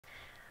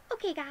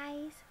Okay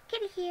guys,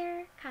 Kitty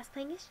here,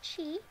 cosplaying as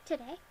Chi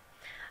today.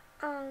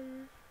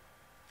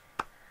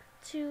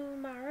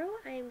 Tomorrow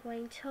I am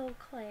going to Eau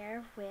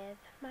Claire with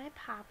my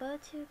papa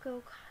to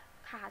go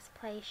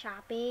cosplay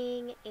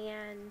shopping,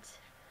 and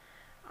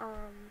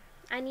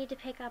I need to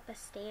pick up a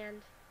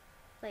stand,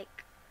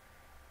 like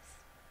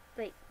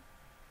like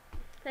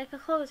like a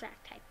clothes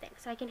rack type thing,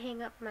 so I can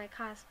hang up my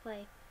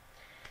cosplay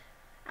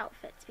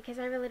outfits, because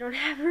I really don't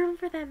have room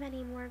for them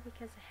anymore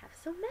because I have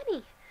so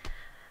many.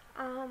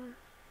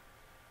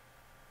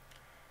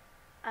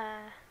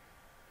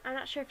 I'm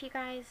not sure if you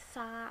guys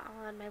saw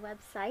on my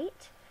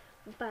website,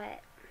 but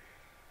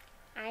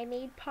I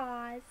made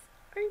paws.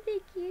 Aren't they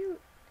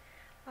cute?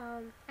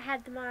 I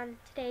had them on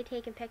today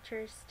taking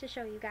pictures to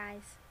show you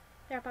guys.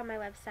 They're up on my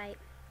website.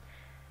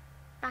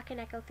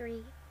 Bakaneko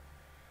 3.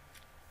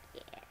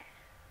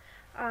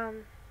 Yeah.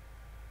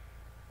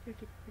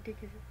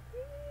 Ridiculous.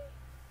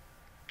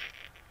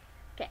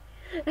 Okay.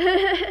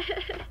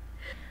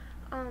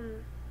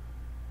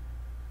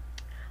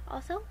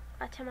 Also,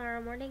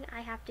 tomorrow morning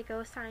I have to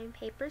go sign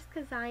papers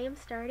because I am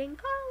starting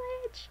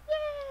college.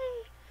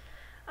 Yay!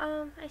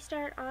 I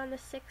start on the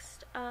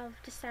 6th of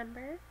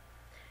December.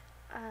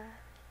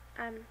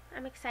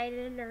 I'm excited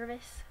and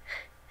nervous.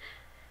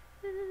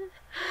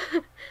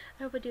 I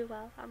hope I do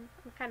well. I'm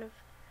kind of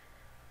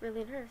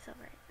really nervous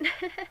over it.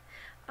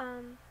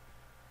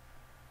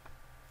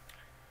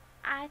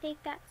 I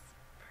think that's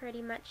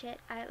pretty much it.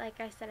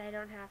 Like I said, I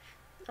don't have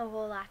a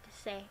whole lot to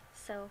say.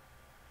 So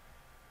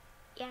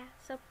yeah,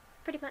 so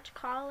pretty much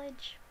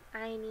college.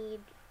 I need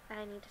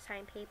to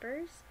sign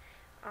papers.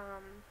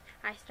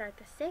 I start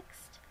the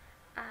 6th,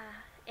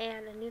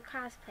 and a new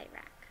cosplay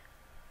rack.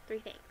 3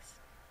 things.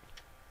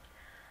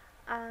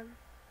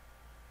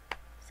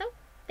 So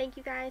thank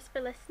you guys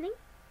for listening.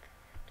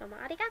 Domo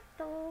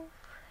arigatou.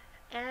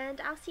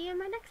 And I'll see you in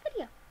my next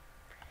video.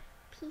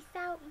 Peace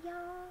out,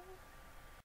 y'all.